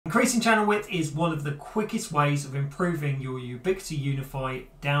Increasing channel width is one of the quickest ways of improving your Ubiquiti Unifi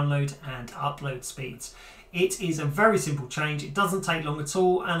download and upload speeds. It is a very simple change, it doesn't take long at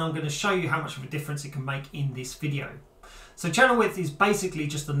all, and I'm going to show you how much of a difference it can make in this video. So channel width is basically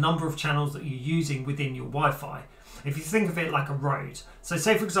just the number of channels that you're using within your Wi-Fi. If you think of it like a road, so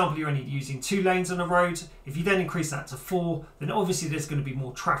say for example you're only using 2 lanes on a road, if you then increase that to 4, then obviously there's going to be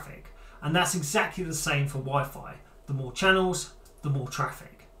more traffic. And that's exactly the same for Wi-Fi. The more channels, the more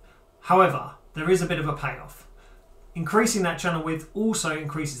traffic. However, there is a bit of a payoff. Increasing that channel width also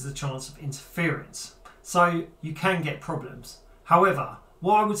increases the chance of interference. So you can get problems. However,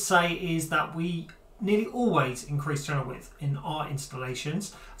 what I would say is that we nearly always increase channel width in our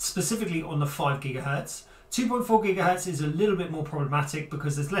installations, specifically on the 5 GHz. 2.4 GHz is a little bit more problematic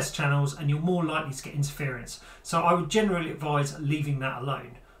because there's less channels and you're more likely to get interference. So I would generally advise leaving that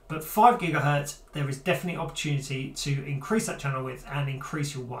alone. But 5 GHz, there is definitely opportunity to increase that channel width and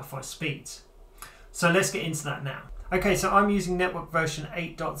increase your Wi-Fi speeds. So let's get into that now. Okay, so I'm using network version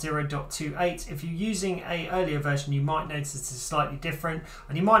 8.0.28. If you're using an earlier version, you might notice it's slightly different,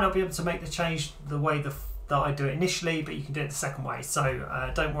 and you might not be able to make the change the way that I do it initially, but you can do it the second way.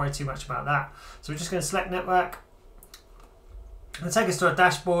 So don't worry too much about that. So we're just going to select network. It'll take us to our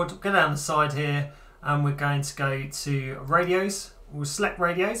dashboard. Go down the side here, and we're going to go to radios. We'll select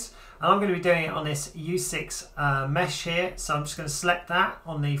radios, and I'm going to be doing it on this U6 mesh here. So I'm just going to select that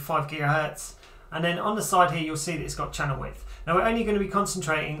on the 5 GHz. And then on the side here, you'll see that it's got channel width. Now we're only going to be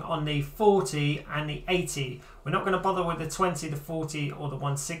concentrating on the 40 and the 80. We're not going to bother with the 20, the 40 or the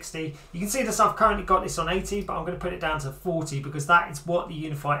 160. You can see that I've currently got this on 80, but I'm going to put it down to 40 because that is what the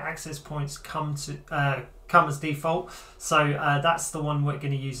Unifi access points come as default. So that's the one we're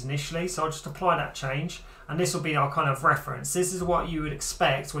going to use initially. So I'll just apply that change, and this will be our kind of reference. This is what you would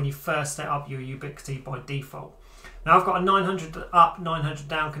expect when you first set up your Ubiquiti by default. Now I've got a 900 up, 900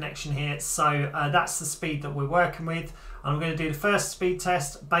 down connection here, so that's the speed that we're working with. I'm going to do the first speed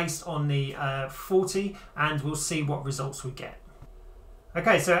test based on the 40, and we'll see what results we get.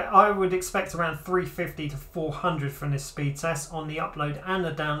 Okay, so I would expect around 350 to 400 from this speed test on the upload and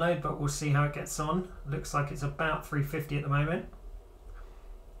the download, but we'll see how it gets on. Looks like it's about 350 at the moment.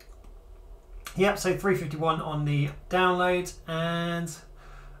 Yep, so 351 on the download and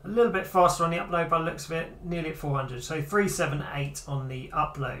a little bit faster on the upload by the looks of it, nearly at 400. So 378 on the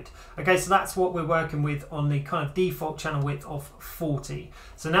upload. Okay, so that's what we're working with on the kind of default channel width of 40.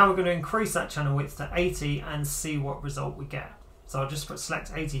 So now we're going to increase that channel width to 80 and see what result we get. So I'll just put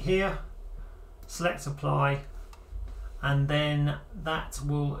select 80 here, select apply, and then that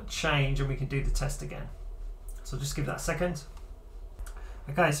will change and we can do the test again. So just give that a second.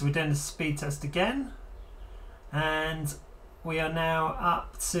 Okay, so we're doing the speed test again, and we are now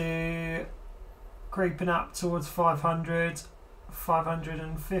up to creeping up towards 500,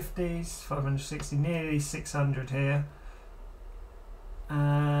 550, 560, nearly 600 here.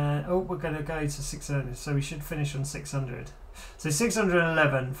 And oh, we're going to go to 600, so we should finish on 600. So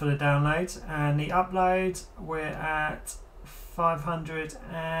 611 for the download, and the upload we're at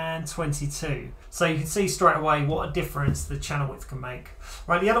 522. So you can see straight away what a difference the channel width can make.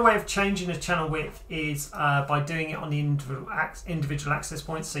 Right, the other way of changing the channel width is by doing it on the individual access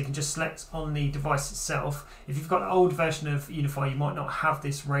points. So you can just select on the device itself. If you've got an old version of Unifi, you might not have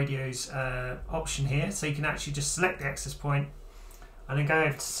this radios option here. So you can actually just select the access point and then go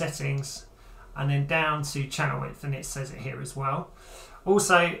over to settings and then down to channel width, and it says it here as well.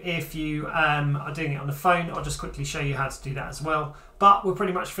 Also, if you are doing it on the phone, I'll just quickly show you how to do that as well. But we're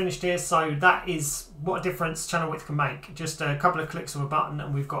pretty much finished here, so that is what a difference channel width can make. Just a couple of clicks of a button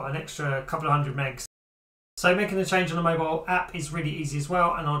and we've got an extra couple of 100 megs. So making the change on the mobile app is really easy as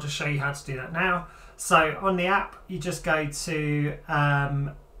well, and I'll just show you how to do that now. So on the app, you just go to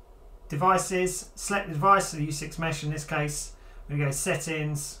devices, select the device, so the U6 mesh in this case. We go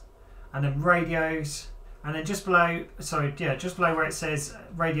settings, and then radios. And then just below, just below where it says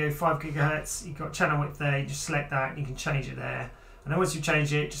radio 5 GHz, you've got channel width there, you just select that and you can change it there. And then once you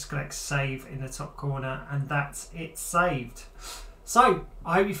change it, just click save in the top corner, and that's it saved. So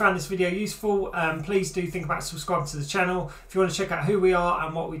I hope you found this video useful. Please do think about subscribing to the channel. If you want to check out who we are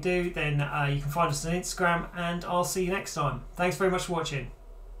and what we do, then you can find us on Instagram, and I'll see you next time. Thanks very much for watching.